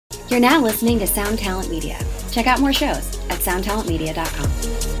You're now listening to Sound Talent Media. Check out more shows at soundtalentmedia.com.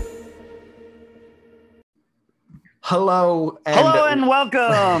 Hello and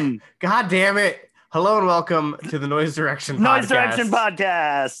welcome. God damn it. Hello and welcome to the Noise Direction Noise Direction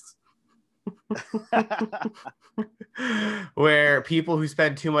Podcast. Where people who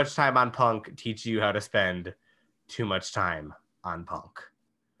spend too much time on punk teach you how to spend too much time on punk.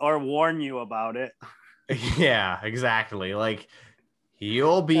 Or warn you about it. Yeah, exactly. Like,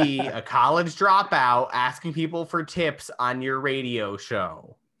 you'll be a college dropout asking people for tips on your radio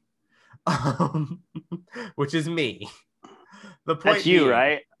show. Which is me. The point That's you, being,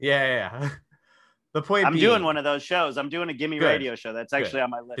 right? Yeah. The point I'm being, doing one of those shows. I'm doing a Gimme Radio show. That's actually on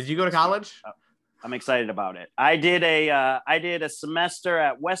my list. Did you go to college? I'm excited about it. I did a semester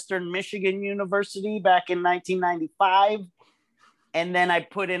at Western Michigan University back in 1995, and then I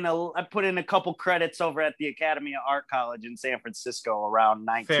put in a couple credits over at the Academy of Art College in San Francisco around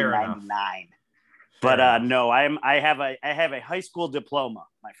 1999. But no, I have a high school diploma,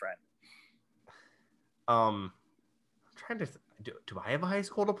 my friend. I'm trying to do I have a high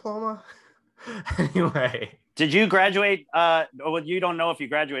school diploma? Anyway, did you graduate? Well, you don't know if you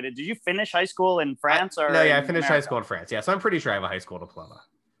graduated. Did you finish high school in France or? No, yeah, I finished high school in France. Yeah, so I'm pretty sure I have a high school diploma.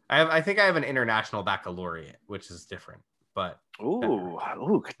 I think I have an international baccalaureate, which is different. But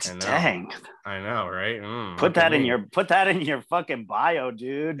dang! I know, right? Put that in your fucking bio,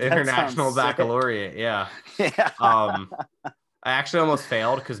 dude. International baccalaureate, yeah. Yeah. I actually almost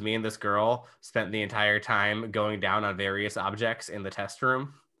failed because me and this girl spent the entire time going down on various objects in the test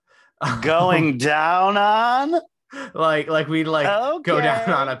room. Going down on? Like we'd go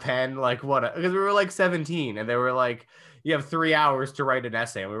down on a pen, because we were like 17 and they were like, you have 3 hours to write an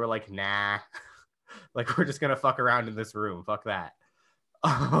essay. And we were like, nah, like we're just going to fuck around in this room. Fuck that.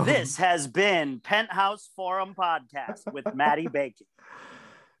 This has been Penthouse Forum Podcast with Maddie Bacon.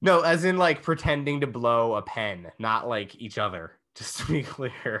 No, as in like pretending to blow a pen, not like each other, just to be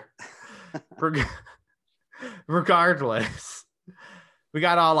clear. Regardless, we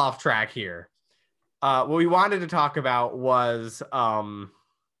got all off track here. What we wanted to talk about was what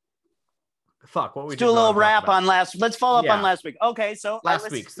we Let's do a little wrap on let's follow up on last week. Okay, so last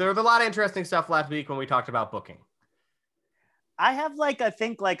week. So there was a lot of interesting stuff last week when we talked about booking. I have I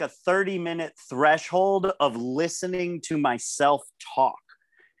think a 30-minute threshold of listening to myself talk.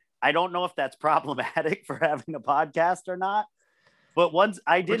 I don't know if that's problematic for having a podcast or not, but once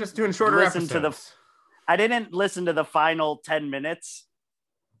I did just doing shorter episodes. I didn't listen to the final 10 minutes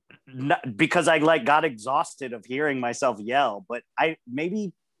because I got exhausted of hearing myself yell, but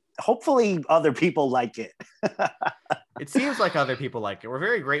hopefully other people like it. It seems like other people like it. We're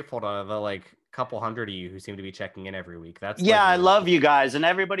very grateful to the couple hundred of you who seem to be checking in every week. I love you guys and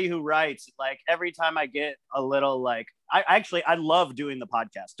everybody who writes. Every time I get a little I love doing the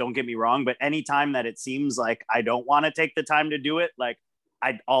podcast, don't get me wrong, but anytime that it seems like I don't want to take the time to do it,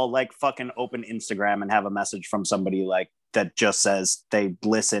 I'll fucking open Instagram and have a message from somebody that just says they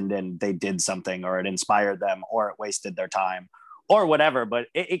listened and they did something, or it inspired them, or it wasted their time, or whatever, but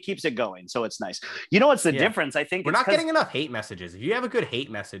it keeps it going. So it's nice. You know what's the difference? I think we're not getting enough hate messages. If you have a good hate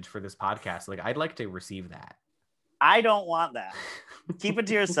message for this podcast, I'd like to receive that. I don't want that. Keep it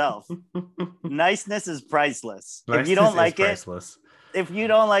to yourself. Niceness is priceless. If you don't like it, if you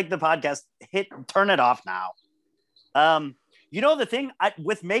don't like the podcast, turn it off now. The thing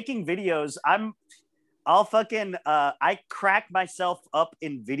with making videos, I crack myself up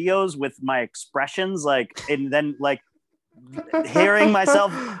in videos with my expressions, and then hearing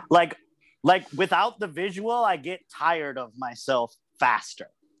myself without the visual, I get tired of myself faster.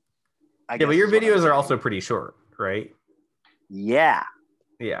 But your videos are also pretty short, right? Yeah,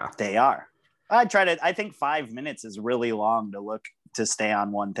 they are. I think 5 minutes is really long to stay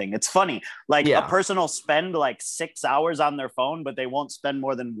on one thing. It's funny. A person will spend 6 hours on their phone, but they won't spend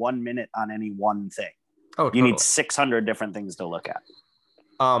more than 1 minute on any one thing. Oh, totally. You need 600 different things to look at.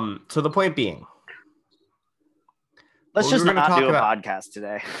 So the point being, let's just not do a podcast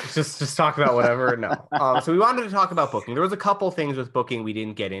today. Just talk about whatever. No. So we wanted to talk about booking. There was a couple things with booking we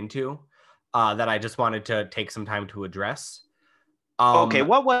didn't get into that I just wanted to take some time to address. Okay,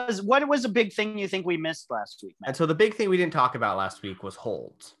 what was a big thing you think we missed last week, Matt? And so the big thing we didn't talk about last week was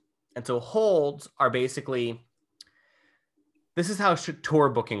holds. And so holds are basically, this is how tour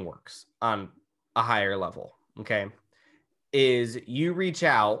booking works on a higher level, okay? Is you reach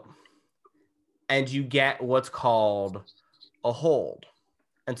out and you get what's called a hold.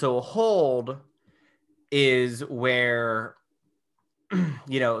 And so a hold is where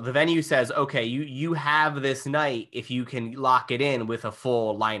the venue says, okay, you have this night if you can lock it in with a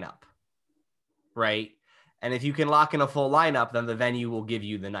full lineup, right? And if you can lock in a full lineup, then the venue will give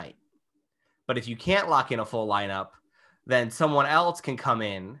you the night. But if you can't lock in a full lineup, then someone else can come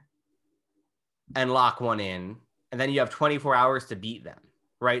in and lock one in, and then you have 24 hours to beat them,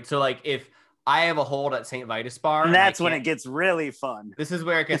 right? So like if I have a hold at St. Vitus Bar, and that's when it gets really fun. This is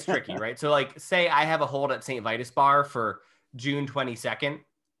where it gets tricky, right? So like say I have a hold at St. Vitus Bar for June 22nd,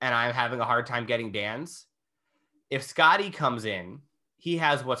 and I'm having a hard time getting bands. If Scotty comes in, he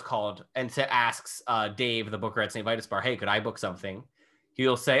has what's called, and asks Dave, the booker at St. Vitus Bar, hey, could I book something?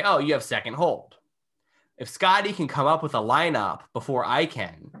 He'll say, oh, you have second hold. If Scotty can come up with a lineup before I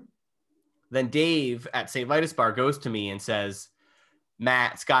can, then Dave at St. Vitus Bar goes to me and says,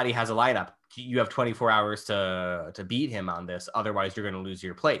 Matt, Scotty has a lineup. You have 24 hours to beat him on this. Otherwise, you're going to lose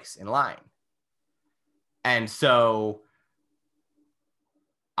your place in line. And so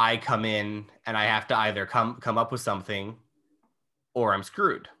I come in and I have to either come up with something or I'm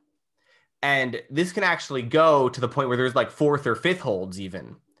screwed. And this can actually go to the point where there's like fourth or fifth holds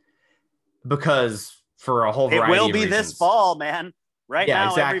even, because for a whole variety it will be of reasons. this fall, man. Right now,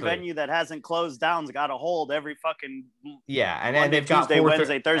 exactly. Every venue that hasn't closed down's got a hold every fucking and Monday, they've got Tuesday,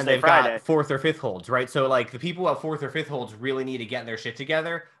 Wednesday, Thursday, Friday. Got fourth or fifth holds, right? So like the people who have fourth or fifth holds really need to get their shit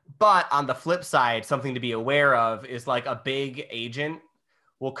together. But on the flip side, something to be aware of is like a big agent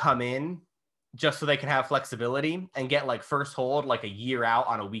will come in just so they can have flexibility and get like first hold like a year out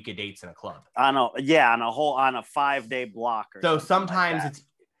on a week of dates in a club. On a 5-day block. So sometimes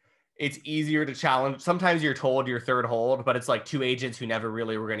it's easier to challenge. Sometimes you're told your third hold, but it's like two agents who never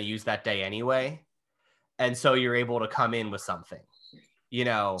really were going to use that day anyway. And so you're able to come in with something, you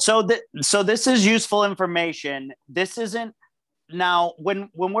know? So this is useful information. This isn't now when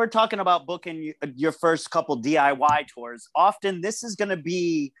we're talking about booking your first couple DIY tours, often this is going to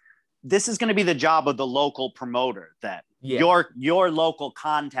be the job of the local promoter that your local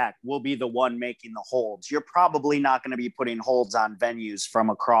contact will be the one making the holds. You're probably not going to be putting holds on venues from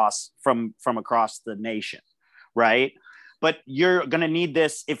across the nation, right? But you're going to need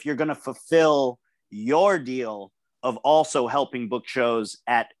this if you're going to fulfill your deal of also helping book shows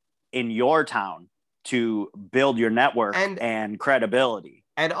in your town to build your network and credibility.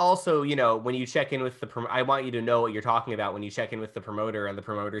 And also, you know, when you check in with I want you to know what you're talking about when you check in with the promoter and the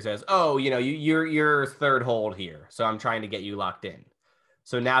promoter says, oh, you know, you're third hold here. So I'm trying to get you locked in.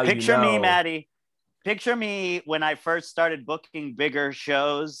 So now Picture me, Maddie. Picture me when I first started booking bigger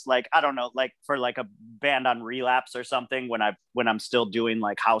shows, like, I don't know, like for like a band on Relapse or something when I'm still doing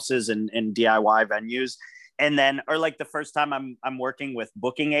like houses and DIY venues. And then, or like the first time I'm working with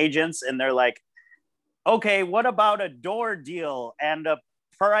booking agents and they're like, okay, what about a door deal and a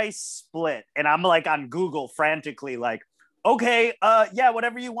price split? And I'm like on Google frantically like, okay, yeah,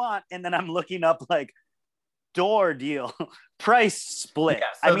 whatever you want. And then I'm looking up like door deal, price split.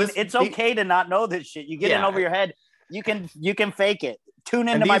 Yeah, so it's okay to not know this shit. You get in over your head. You can fake it. Tune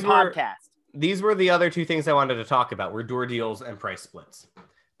into my podcast. These were the other two things I wanted to talk about were door deals and price splits,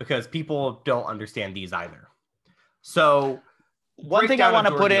 because people don't understand these either. So one thing I want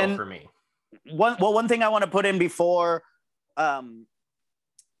to put in for me. One thing I want to put in before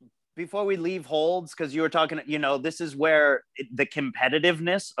we leave holds, because you were talking, you know, this is where the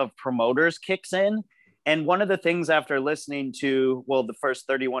competitiveness of promoters kicks in. And one of the things after listening to, the first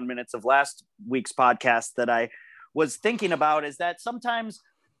 31 minutes of last week's podcast that I was thinking about is that sometimes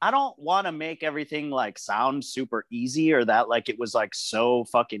I don't want to make everything like sound super easy, or that like it was like so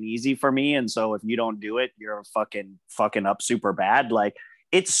fucking easy for me. And so if you don't do it, you're fucking up super bad. Like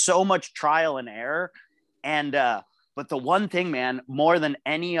it's so much trial and error. And, but the one thing, man, more than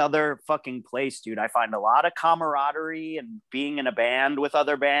any other fucking place, dude, I find a lot of camaraderie and being in a band with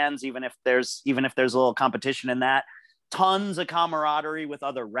other bands, even if there's a little competition in that, tons of camaraderie with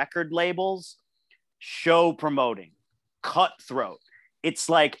other record labels, show promoting, cutthroat. It's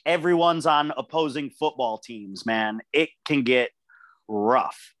like everyone's on opposing football teams, man. It can get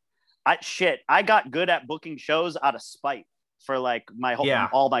rough. I got good at booking shows out of spite for like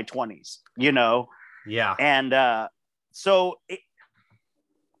all my 20s, you know? Yeah. And, so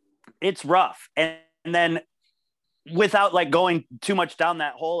it's rough. And then without like going too much down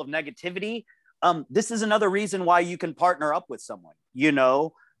that hole of negativity, this is another reason why you can partner up with someone, you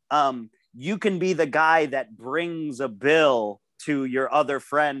know, you can be the guy that brings a bill to your other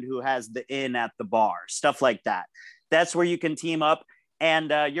friend who has the inn at the bar, stuff like that. That's where you can team up, and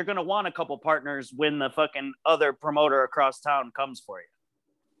you're going to want a couple partners when the fucking other promoter across town comes for you.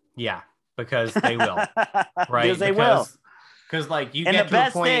 Yeah. Because they will, right? Because they will. Because like you and get the to a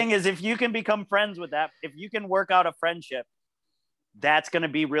best point... thing is if you can become friends with that, if you can work out a friendship, that's going to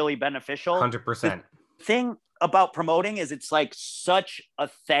be really beneficial. 100%. The thing about promoting is it's like such a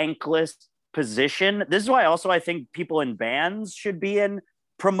thankless position. This is why also I think people in bands should be in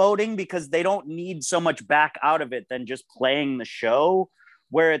promoting, because they don't need so much back out of it than just playing the show,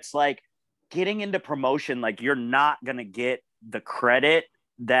 where it's like getting into promotion, like you're not going to get the credit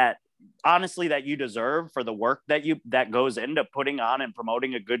that honestly that you deserve for the work that goes into putting on and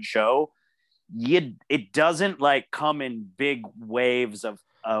promoting a good show. It doesn't like come in big waves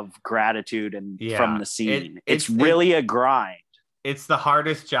of gratitude and from the scene. It's really a grind. It's the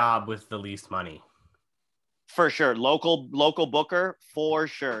hardest job with the least money. For sure. Local booker, for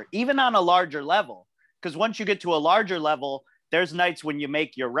sure. Even on a larger level. Because once you get to a larger level, there's nights when you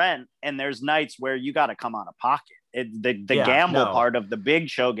make your rent, and there's nights where you got to come out of pocket. The gamble part of the big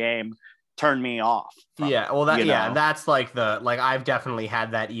show game turned me off. That's like I've definitely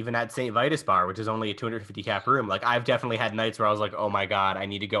had that even at St. Vitus Bar, which is only a 250 cap room. Like I've definitely had nights where I was like, oh my God, I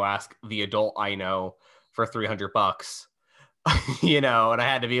need to go ask the adult I know for $300, and I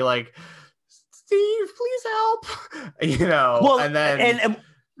had to be like, Steve, please help, Well, and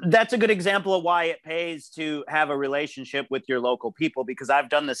that's a good example of why it pays to have a relationship with your local people, because I've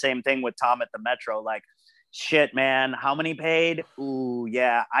done the same thing with Tom at the Metro. Like, shit, man, how many paid? Ooh,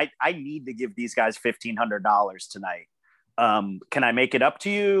 yeah, I need to give these guys $1,500 tonight. Can I make it up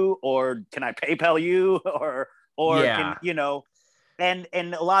to you, or can I PayPal you, or can,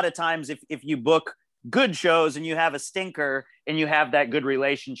 and a lot of times if you book good shows and you have a stinker and you have that good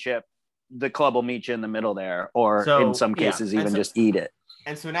relationship, the club will meet you in the middle there, or in some cases even just eat it.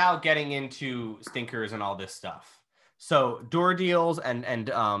 And so now getting into stinkers and all this stuff. So door deals and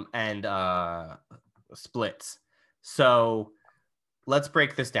splits. So let's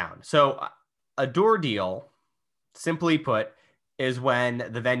break this down. So a door deal, simply put, is when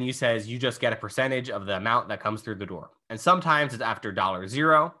the venue says you just get a percentage of the amount that comes through the door. And sometimes it's after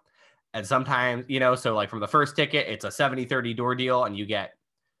 $0. And sometimes, so like from the first ticket, it's a 70-30 door deal and you get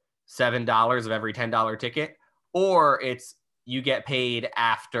 $7 of every $10 ticket, or it's you get paid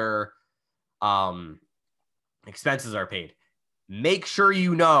after expenses are paid. Make sure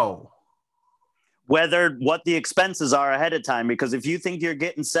you know what the expenses are ahead of time, because if you think you're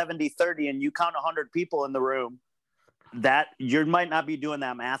getting 70-30 and you count 100 people in the room, that you might not be doing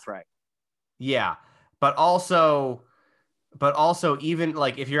that math right. Yeah, but also even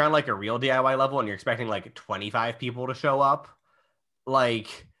like if you're on like a real DIY level and you're expecting like 25 people to show up,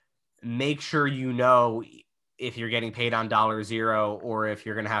 like make sure if you're getting paid on $0 or if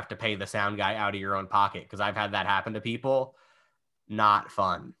you're going to have to pay the sound guy out of your own pocket. Because I've had that happen to people. Not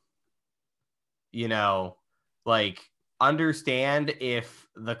fun. Like understand if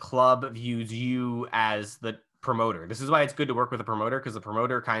the club views you as the promoter. This is why it's good to work with a promoter, because the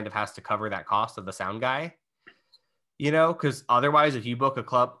promoter kind of has to cover that cost of the sound guy. Because otherwise, if you book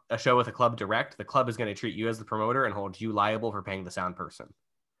a show with a club direct, the club is going to treat you as the promoter and hold you liable for paying the sound person.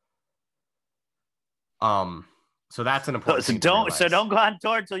 So that's an important thing. So don't go on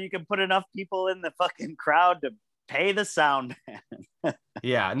tour until you can put enough people in the fucking crowd to pay the sound man.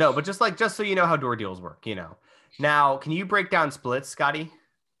 Yeah, no, but just so you know how door deals work, Now, can you break down splits, Scotty?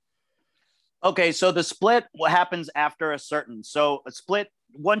 Okay, so the split, what happens after a split,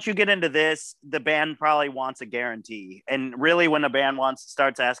 once you get into this, the band probably wants a guarantee. And really, when a band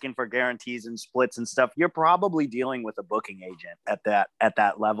starts asking for guarantees and splits and stuff, you're probably dealing with a booking agent at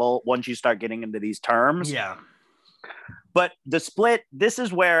that level once you start getting into these terms. Yeah. But the split, this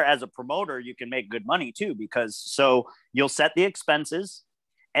is where as a promoter you can make good money too, because so you'll set the expenses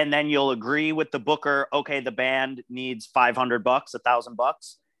and then you'll agree with the booker, okay, the band needs $500,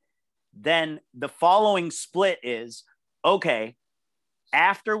 $1,000. Then the following split is, okay,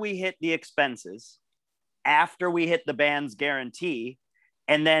 after we hit the expenses, after we hit the band's guarantee,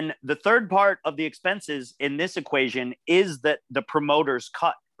 and then the third part of the expenses in this equation is that the promoter's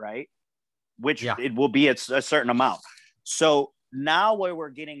cut, right? Which it will be a certain amount. So now what we're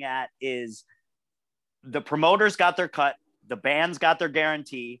getting at is the promoters got their cut, the band's got their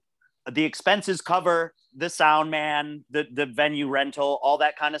guarantee, the expenses cover the sound man, the venue rental, all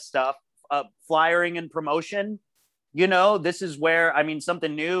that kind of stuff, flyering and promotion. This is where,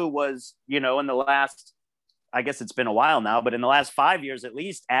 something new was, in the last, I guess it's been a while now, but in the last 5 years, at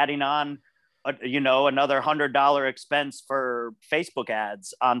least, adding on, another $100 expense for Facebook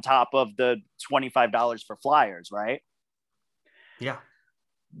ads on top of the $25 for flyers, right? Yeah.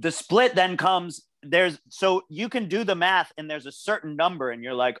 The split then comes, so you can do the math and there's a certain number and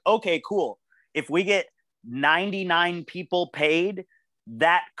you're like, okay, cool. If we get 99 people paid,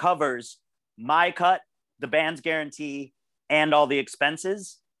 that covers my cut, the band's guarantee, and all the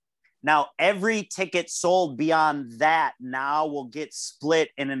expenses. Now, every ticket sold beyond that now will get split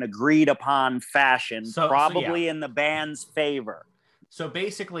in an agreed upon fashion, probably in the band's favor. So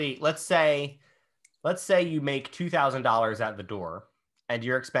basically, let's say you make $2,000 at the door, and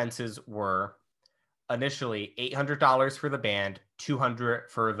your expenses were initially $800 for the band, $200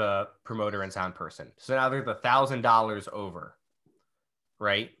 for the promoter and sound person. So now there's $1,000 over,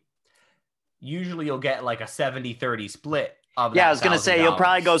 right? Usually you'll get like a 70-30 split of that. Yeah, I was going to say you'll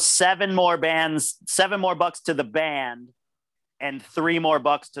probably go $7 more bucks to the band and $3 more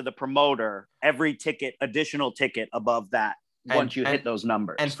to the promoter, every additional ticket above that. Once you hit those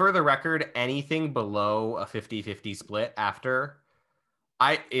numbers. And for the record, anything below a 50-50 split after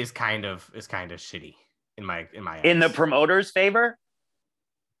is kind of shitty in my eyes. In the promoter's favor?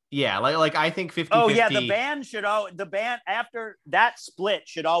 Yeah, like I think 50-50. Oh yeah, the band after that split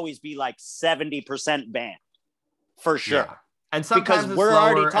should always be like 70% band. For sure. Yeah. And sometimes because we're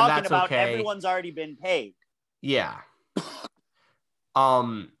already talking about okay. Everyone's already been paid. Yeah.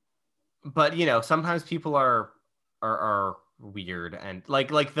 But you know, sometimes people are weird, and like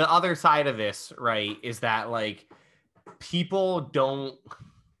the other side of this, right, is that like people don't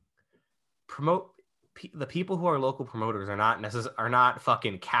promote. The people who are local promoters are not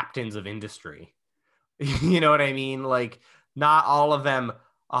fucking captains of industry. You know what I mean? Like, not all of them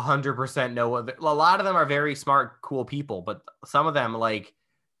 100% know what. A lot of them are very smart, cool people, but some of them like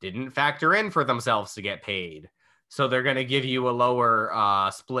didn't factor in for themselves to get paid, so they're gonna give you a lower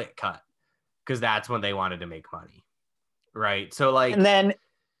split cut because that's when they wanted to make money. Right. So like, and then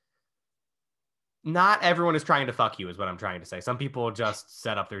not everyone is trying to fuck you is what I'm trying to say. Some people just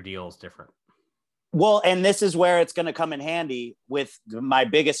set up their deals different. Well, and this is where it's going to come in handy with my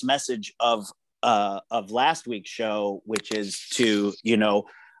biggest message of last week's show, which is to, you know,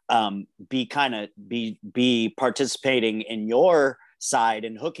 be participating in your side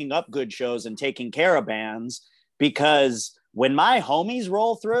and hooking up good shows and taking care of bands, because when my homies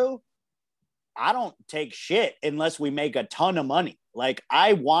roll through, I don't take shit unless we make a ton of money. Like,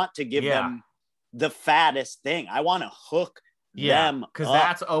 I want to give them the fattest thing. I want to hook them because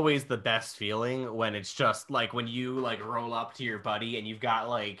that's always the best feeling, when it's just like when you like roll up to your buddy and you've got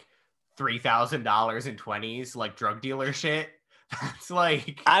like $3,000 in 20s, like drug dealer shit. That's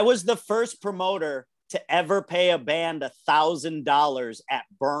like, I was the first promoter to ever pay a band $1,000 at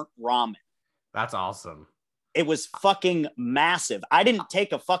Burnt Ramen. That's awesome. It was fucking massive. I didn't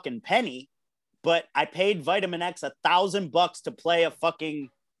take a fucking penny, but I paid Vitamin X $1,000 to play a fucking,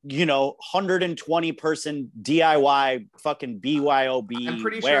 you know, 120 person DIY fucking BYOB. I'm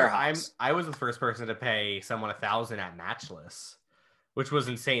pretty warehouse. sure I was the first person to pay someone $1,000 at Matchless, which was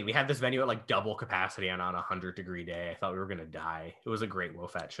insane. We had this venue at like double capacity on a 100-degree day. I thought we were gonna die. It was a great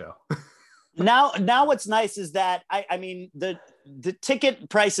WoFat show. Now what's nice is that I mean the ticket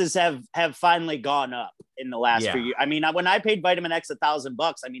prices have finally gone up in the last few years. I mean, when I paid Vitamin X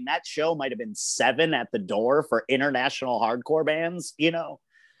 $1,000, I mean, that show might have been $7 at the door for international hardcore bands, you know.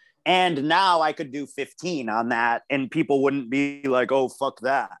 And now I could do 15 on that, and people wouldn't be like, "Oh, fuck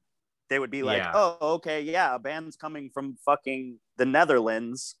that." They would be like, "Oh, okay, yeah, a band's coming from fucking the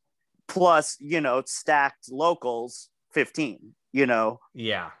Netherlands, plus, you know, stacked locals, 15, you know."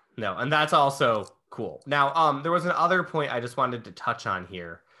 Yeah, no, and that's also cool. Now, there was another point I just wanted to touch on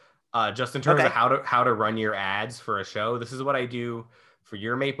here, just in terms of how to run your ads for a show. This is what I do for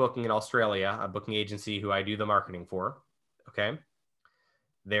Your Mate Booking in Australia, a booking agency who I do the marketing for. Okay.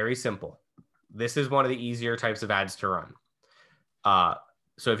 Very simple. This is one of the easier types of ads to run.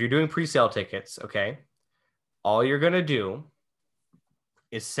 So if you're doing pre-sale tickets, okay, all you're going to do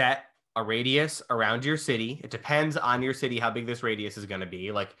is set a radius around your city. It depends on your city how big this radius is going to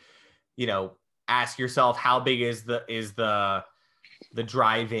be. Like, you know, ask yourself, how big is the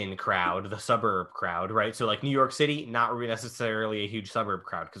drive-in crowd, the suburb crowd, right? So like New York City, not really necessarily a huge suburb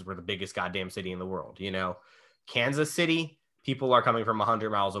crowd because we're the biggest goddamn city in the world, you know. Kansas City, people are coming from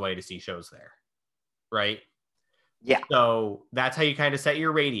 100 miles away to see shows there, right? Yeah. So that's how you kind of set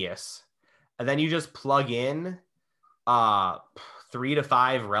your radius. And then you just plug in 3 to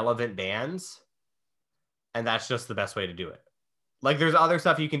 5 relevant bands. And that's just the best way to do it. Like, there's other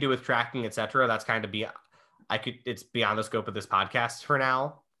stuff you can do with tracking, etc. That's kind of it's beyond the scope of this podcast for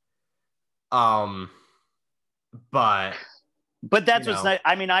now. But that's what's nice.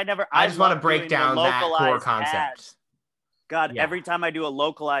 I mean, I just want to break down that core concept. Ads. God, every time I do a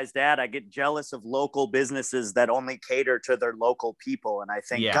localized ad, I get jealous of local businesses that only cater to their local people. And I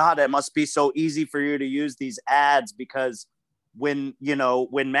think, God, it must be so easy for you to use these ads, because when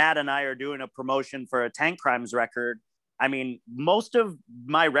Matt and I are doing a promotion for a Tank Crimes record, I mean, most of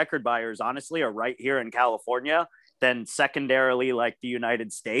my record buyers, honestly, are right here in California, then secondarily like the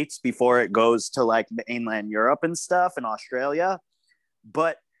United States before it goes to like mainland Europe and stuff and Australia.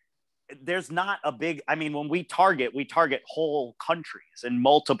 But there's not a big, I mean, when we target whole countries and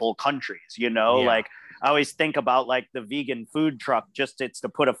multiple countries, you know, like I always think about like the vegan food truck, just it's to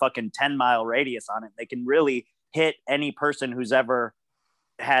put a fucking 10-mile radius on it. They can really hit any person who's ever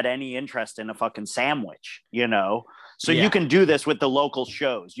had any interest in a fucking sandwich, you know? So you can do this with the local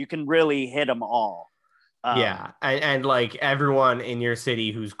shows. You can really hit them all. And like everyone in your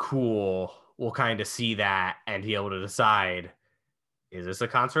city who's cool will kind of see that and be able to decide, is this a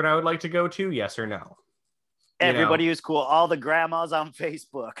concert I would like to go to? Yes or no? Everybody who's cool, all the grandmas on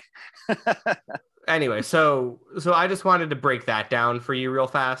Facebook. Anyway, so I just wanted to break that down for you real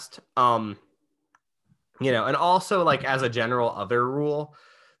fast. And also like as a general other rule,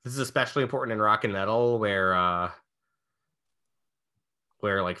 this is especially important in rock and metal where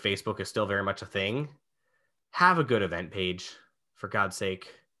like Facebook is still very much a thing. Have a good event page, for God's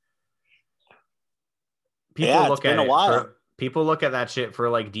sake. People look at it. People look at that shit for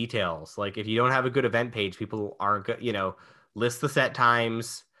like details. Like if you don't have a good event page, people aren't good, list the set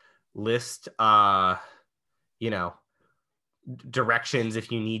times, list, directions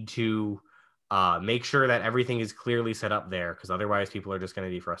if you need to, make sure that everything is clearly set up there. Cause otherwise people are just going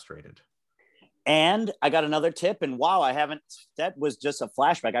to be frustrated. And I got another tip, and wow, that was just a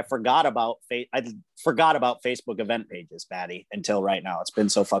flashback. I forgot about Facebook event pages, Patty, until right now. It's been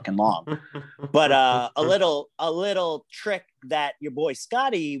so fucking long. But a little trick that your boy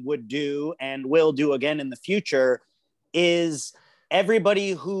Scotty would do and will do again in the future is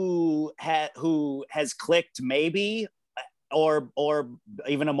everybody who has clicked maybe or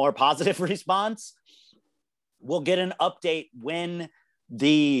even a more positive response will get an update when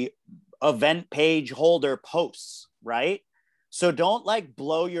the event page holder posts, right? So don't like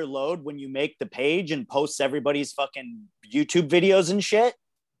blow your load when you make the page and post everybody's fucking YouTube videos and shit.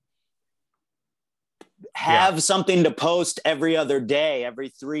 Have something to post every other day, every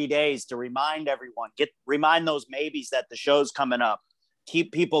 3 days to remind everyone. Remind those maybes that the show's coming up.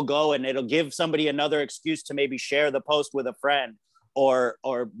 Keep people going. It'll give somebody another excuse to maybe share the post with a friend or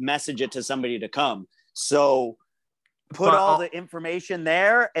message it to somebody to come. So put all the information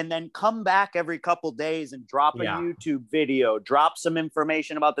there and then come back every couple days and drop a YouTube video, drop some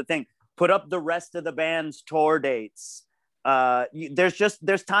information about the thing, put up the rest of the band's tour dates.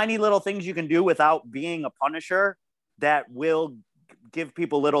 There's tiny little things you can do without being a punisher that will give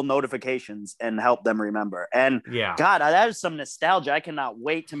people little notifications and help them remember. And God, that is some nostalgia. I cannot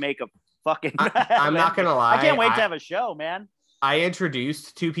wait to make a fucking, I'm not going to lie. I can't wait to have a show, man. I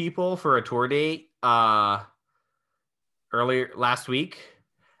introduced 2 people for a tour date, earlier last week,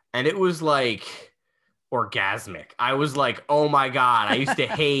 and it was like orgasmic. I was like, oh my God. I used to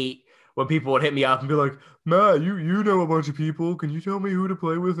hate when people would hit me up and be like, Matt, you know a bunch of people. Can you tell me who to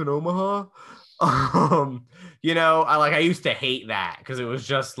play with in Omaha? I used to hate that because it was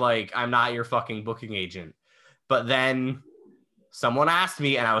just like, I'm not your fucking booking agent. But then someone asked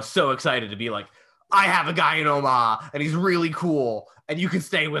me and I was so excited to be like, I have a guy in Omaha and he's really cool and you can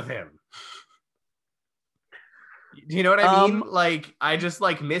stay with him. Do you know what I mean? Like, I just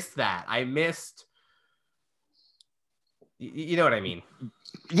like missed that. I missed, you know what I mean?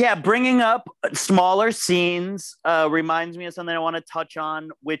 Yeah. Bringing up smaller scenes reminds me of something I want to touch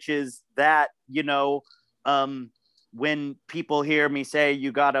on, which is that, when people hear me say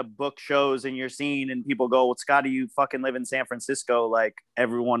you got to book shows in your scene and people go, well, Scotty, you fucking live in San Francisco. Like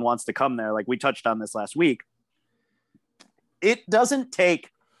everyone wants to come there. Like we touched on this last week. It doesn't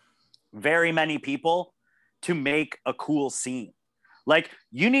take very many people to make a cool scene. Like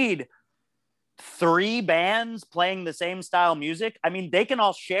you need 3 bands playing the same style music. I mean, they can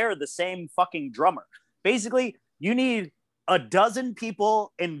all share the same fucking drummer. Basically, you need a dozen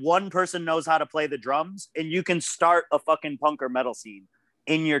people and one person knows how to play the drums and you can start a fucking punk or metal scene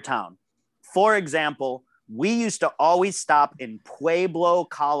in your town. For example, we used to always stop in Pueblo,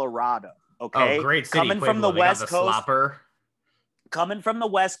 Colorado. Okay. Oh, great city. Coming from the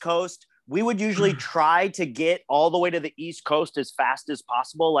West Coast, we would usually try to get all the way to the East Coast as fast as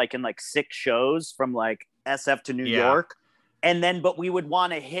possible, like in like 6 shows from like SF to New York. And then, but we would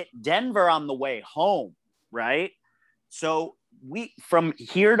want to hit Denver on the way home, right? So from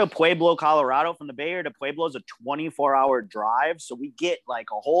here to Pueblo, Colorado, from the Bay Area to Pueblo is a 24-hour drive. So we get like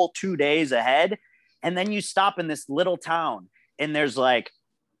a whole 2 days ahead. And then you stop in this little town and there's like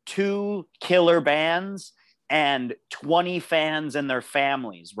 2 killer bands and 20 fans and their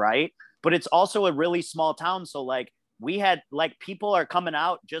families, right? But it's also a really small town. So like we had like people are coming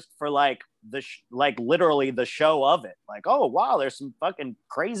out just for like literally the show of it. Like, oh, wow, there's some fucking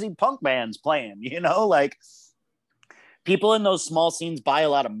crazy punk bands playing, like people in those small scenes buy a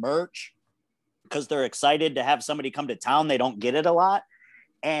lot of merch because they're excited to have somebody come to town. They don't get it a lot.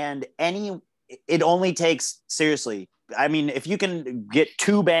 and it only takes, seriously, I mean, if you can get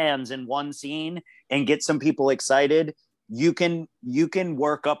 2 bands in one scene and get some people excited, you can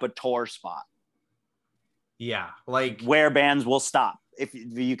work up a tour spot. Yeah, like where bands will stop if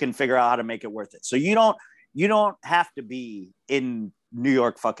you can figure out how to make it worth it. So you don't have to be in New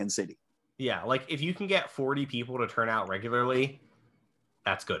York fucking city. Yeah, like if you can get 40 people to turn out regularly,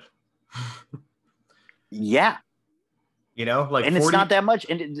 that's good. Yeah. You know, like, and 40... it's not that much,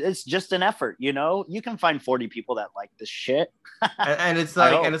 and it's just an effort. You know, you can find 40 people that like this shit. and it's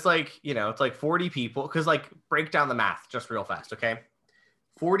like, you know, it's like 40 people, because like, break down the math just real fast, okay?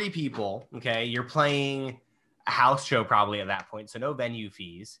 40 people, okay, you're playing a house show probably at that point, so no venue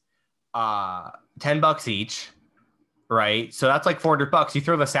fees, $10 each, right? So that's like $400. You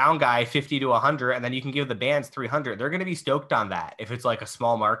throw the sound guy 50 to 100, and then you can give the bands 300. They're going to be stoked on that. If it's like a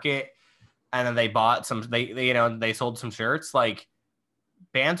small market, and then they bought some, they you know, they sold some shirts, like,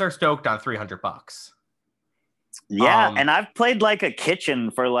 bands are stoked on $300. Yeah, and I've played like a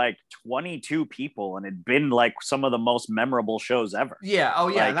kitchen for like 22 people, and it'd been like some of the most memorable shows ever. Yeah. Oh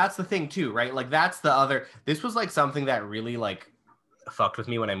yeah, like, that's the thing too, right? Like, that's the other. This was like something that really like fucked with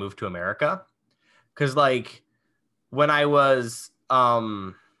me when I moved to America, because like when I was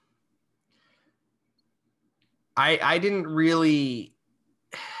I didn't really.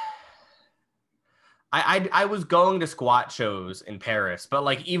 I was going to squat shows in Paris, but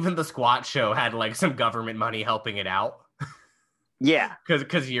like even the squat show had like some government money helping it out. Yeah.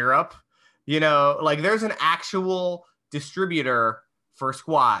 Because Europe, you know, like there's an actual distributor for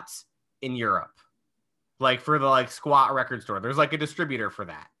squats in Europe. Like for the like squat record store. There's like a distributor for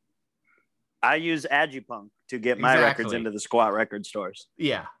that. I use Agipunk to get my records into the squat record stores.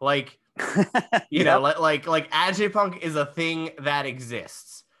 Yeah. Like, you know, like Agipunk is a thing that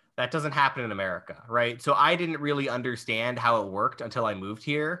exists. That doesn't happen in America, right? So I didn't really understand how it worked until I moved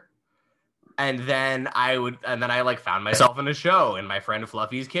here. And then I like found myself in a show in my friend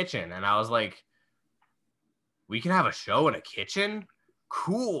Fluffy's kitchen. And I was like, we can have a show in a kitchen?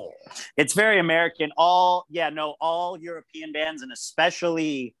 Cool. It's very American. All European bands, and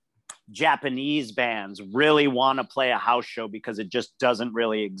especially Japanese bands, really want to play a house show because it just doesn't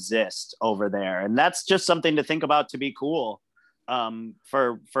really exist over there. And that's just something to think about, to be cool.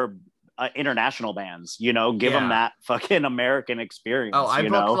 For international bands, you know, give them that fucking American experience. Oh,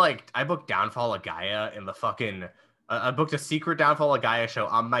 I booked Downfall of Gaia in the fucking I booked a secret Downfall of Gaia show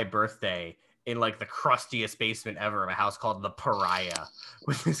on my birthday in like the crustiest basement ever of a house called the Pariah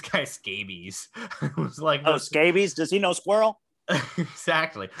with this guy Scabies. It was like, oh, Scabies, does he know Squirrel?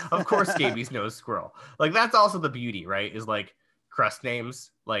 Exactly, of course Scabies knows Squirrel. Like, that's also the beauty, right? Is like crust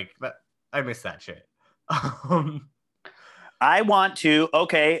names like that. I miss that shit. I want to.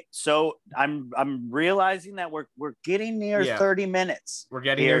 Okay, so I'm realizing that we're getting near 30 minutes. We're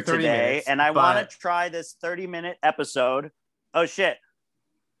getting near 30 minutes, and I want to try this 30-minute episode. Oh shit!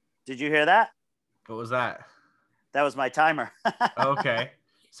 Did you hear that? What was that? That was my timer. Okay,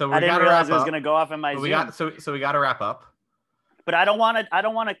 so I didn't realize it was going to go off in my Zoom. So we got to wrap up. But I don't want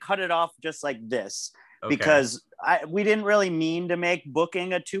to cut it off just like this. Okay. Because we didn't really mean to make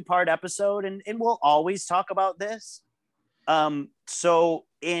booking a 2-part episode, and we'll always talk about this. So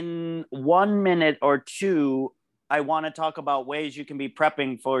in 1 minute or 2, I want to talk about ways you can be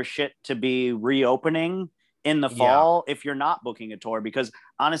prepping for shit to be reopening in the fall if you're not booking a tour. Because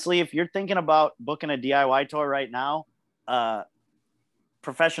honestly, if you're thinking about booking a DIY tour right now,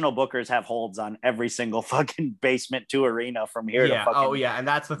 professional bookers have holds on every single fucking basement to arena from here to fucking and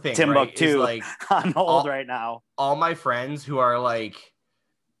that's the thing, Timbuktu, right? Is like on hold right now. All my friends who are like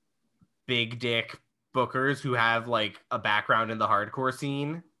big dick bookers who have like a background in the hardcore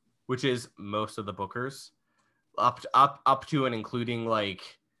scene, which is most of the bookers, up to and including like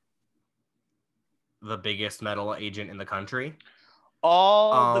the biggest metal agent in the country.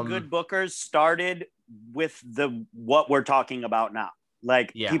 All the good bookers started with what we're talking about now.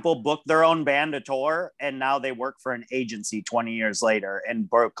 Like, people book their own band a tour, and now they work for an agency 20 years later and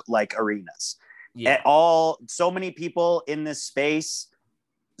book like arenas. So many people in this space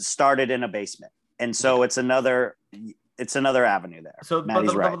started in a basement. And so it's another avenue there. So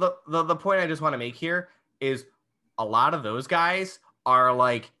the point I just want to make here is a lot of those guys are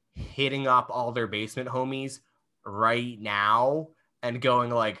like hitting up all their basement homies right now and going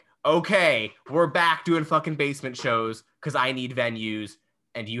like, okay, we're back doing fucking basement shows because I need venues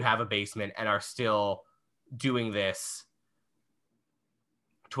and you have a basement, and are still doing this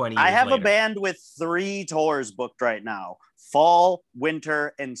 20 years I have later. A band with 3 tours booked right now: fall,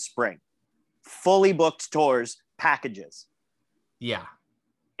 winter, and spring. Fully booked tours, packages. Yeah.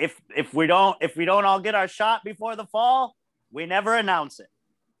 If we don't all get our shot before the fall, we never announce it.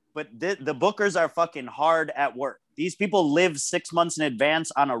 but the bookers are fucking hard at work. These people live 6 months in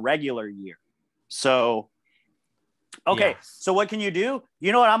advance on a regular year. So, okay. Yes. So what can you do?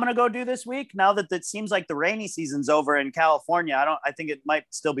 You know what I'm going to go do this week? Now that it seems like the rainy season's over in California, I think it might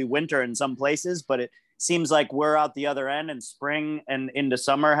still be winter in some places, but it seems like we're out the other end and spring and into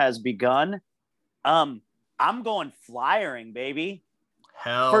summer has begun. I'm going flyering, baby.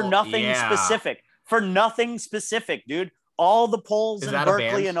 Hell for nothing yeah. specific. For nothing specific, dude. All the polls in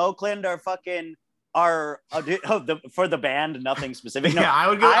Berkeley and Oakland are fucking for the band, nothing specific. No, yeah, I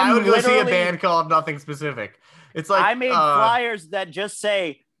would go see a band called Nothing Specific. It's like I made flyers that just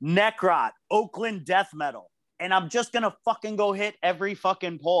say Necrot, Oakland death metal, and I'm just gonna fucking go hit every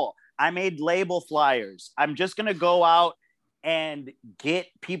fucking poll. I made label flyers. I'm just gonna go out and get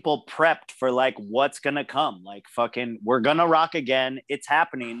people prepped for like what's gonna come. Like fucking, we're gonna rock again. It's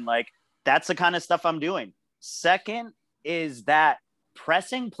happening. Like that's the kind of stuff I'm doing. Second is that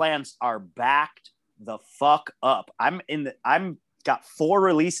pressing plants are backed the fuck up. I'm got 4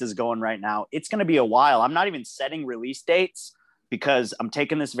 releases going right now. It's going to be a while. I'm not even setting release dates because I'm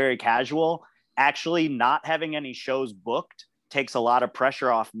taking this very casual. Actually, not having any shows booked takes a lot of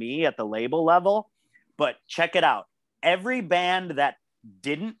pressure off me at the label level. But check it out. Every band that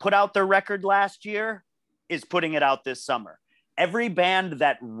didn't put out their record last year is putting it out this summer. Every band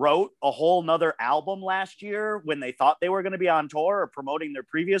that wrote a whole nother album last year when they thought they were going to be on tour or promoting their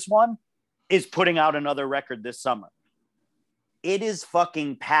previous one is putting out another record this summer. It is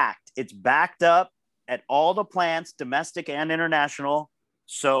fucking packed. It's backed up at all the plants, domestic and international.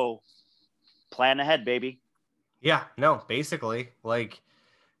 So plan ahead, baby. Yeah, no, basically, like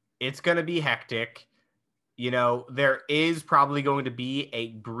it's going to be hectic. You know, there is probably going to be a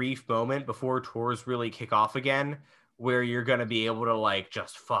brief moment before tours really kick off again where you're going to be able to like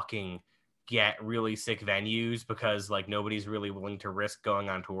just fucking get really sick venues because like nobody's really willing to risk going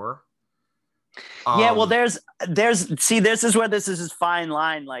on tour. Yeah, well, there's see, this is where this is this fine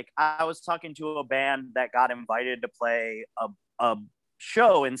line. Like I was talking to a band that got invited to play a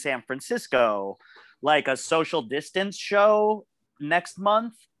show in San Francisco, like a social distance show next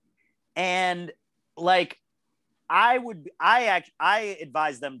month. And like, I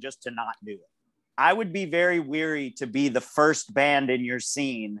advise them just to not do it. I would be very weary to be the first band in your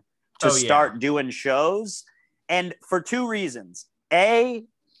scene to start doing shows. And for 2 reasons. A,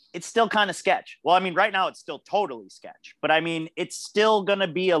 it's still kind of sketch. Well, I mean, right now it's still totally sketch, but I mean, it's still going to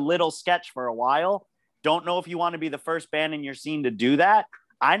be a little sketch for a while. Don't know if you want to be the first band in your scene to do that.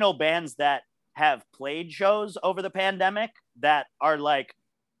 I know bands that have played shows over the pandemic that are like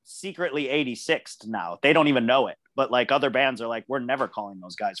secretly 86th now. They don't even know it, but like other bands are like, we're never calling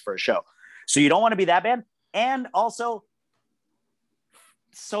those guys for a show. So you don't want to be that band. And also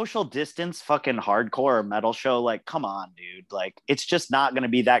social distance fucking hardcore metal show. Like, come on, dude. Like, it's just not going to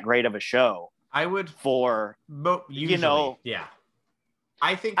be that great of a show. I would usually, you know, yeah.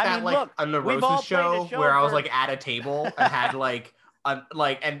 I think that a Neurosis show where I was like at a table and had like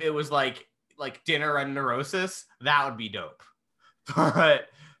and it was like dinner and Neurosis, that would be dope. But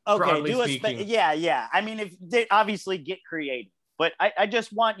okay, yeah. I mean, if they obviously get creative, but I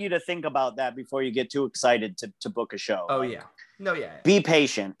just want you to think about that before you get too excited to book a show. Oh yeah. No, yeah. Be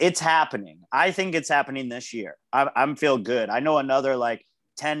patient. It's happening. I think it's happening this year. I'm feel good. I know another like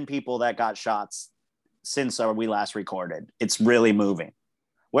 10 people that got shots since we last recorded. It's really moving.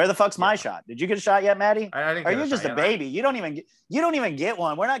 Where the fuck's my shot? Did you get a shot yet, Maddie? I didn't Are you just a baby? You don't even get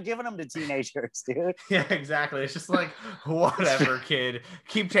one. We're not giving them to teenagers, dude. Yeah, exactly. It's just like whatever, kid.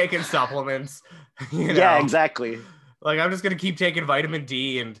 Keep taking supplements. You know? Yeah, exactly. Like I'm just gonna keep taking vitamin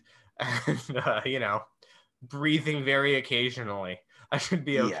D and you know, breathing very occasionally. I should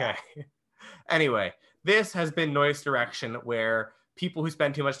be okay. Yeah. Anyway, this has been Noise Direction, where people who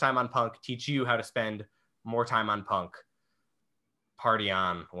spend too much time on punk teach you how to spend more time on punk. Party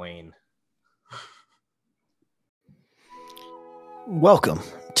on, Wayne. Welcome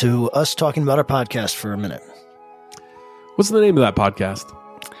to us talking about our podcast for a minute. What's the name of that podcast?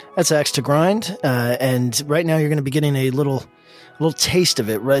 That's Axe to Grind, and right now you're going to be getting a little taste of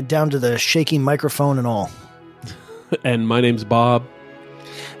it, right down to the shaky microphone and all. And my name's Bob.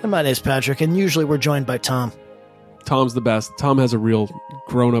 And my name's Patrick, and usually we're joined by Tom. Tom's the best. Tom has a real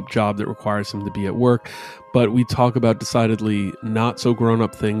grown-up job that requires him to be at work, but we talk about decidedly not so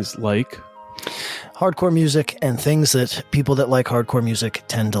grown-up things like hardcore music and things that people that like hardcore music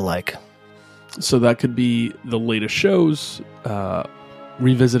tend to like. So that could be the latest shows,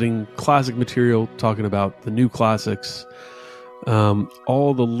 revisiting classic material, talking about the new classics,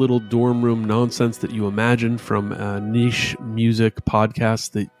 all the little dorm room nonsense that you imagine from niche music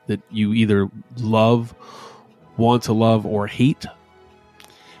podcasts that you either love, want to love, or hate.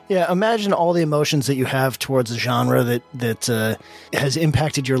 Yeah, imagine all the emotions that you have towards a genre that has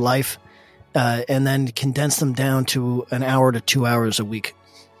impacted your life, and then condense them down to an hour to 2 hours a week.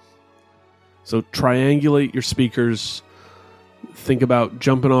 So triangulate your speakers. Think about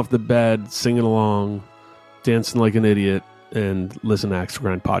jumping off the bed, singing along, dancing like an idiot, and listen to Axe to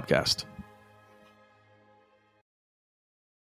Grind podcast.